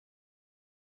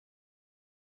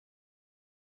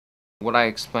What I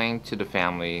explained to the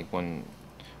family when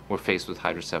we're faced with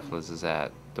hydrocephalus is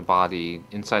that the body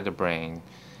inside the brain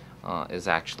is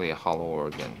actually a hollow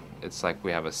organ. It's like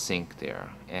we have a sink there,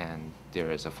 and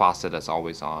there is a faucet that's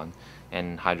always on.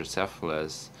 And in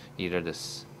hydrocephalus, either the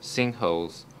sink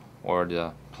hose or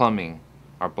the plumbing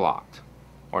are blocked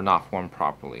or not formed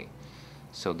properly.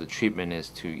 So the treatment is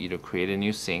to either create a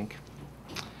new sink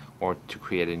or to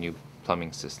create a new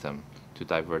plumbing system to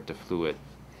divert the fluid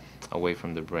away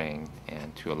from the brain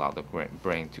and to allow the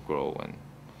brain to grow and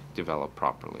develop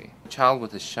properly. A child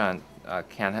with a shunt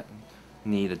can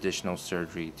need additional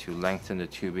surgery to lengthen the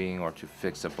tubing or to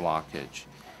fix a blockage.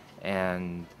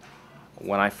 And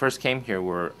when I first came here,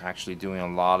 we're actually doing a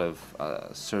lot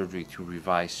of surgery to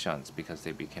revise shunts because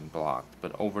they became blocked.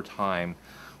 But over time,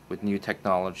 with new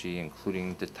technology,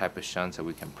 including the type of shunts that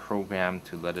we can program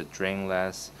to let it drain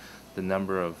less, the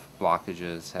number of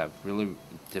blockages have really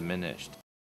diminished.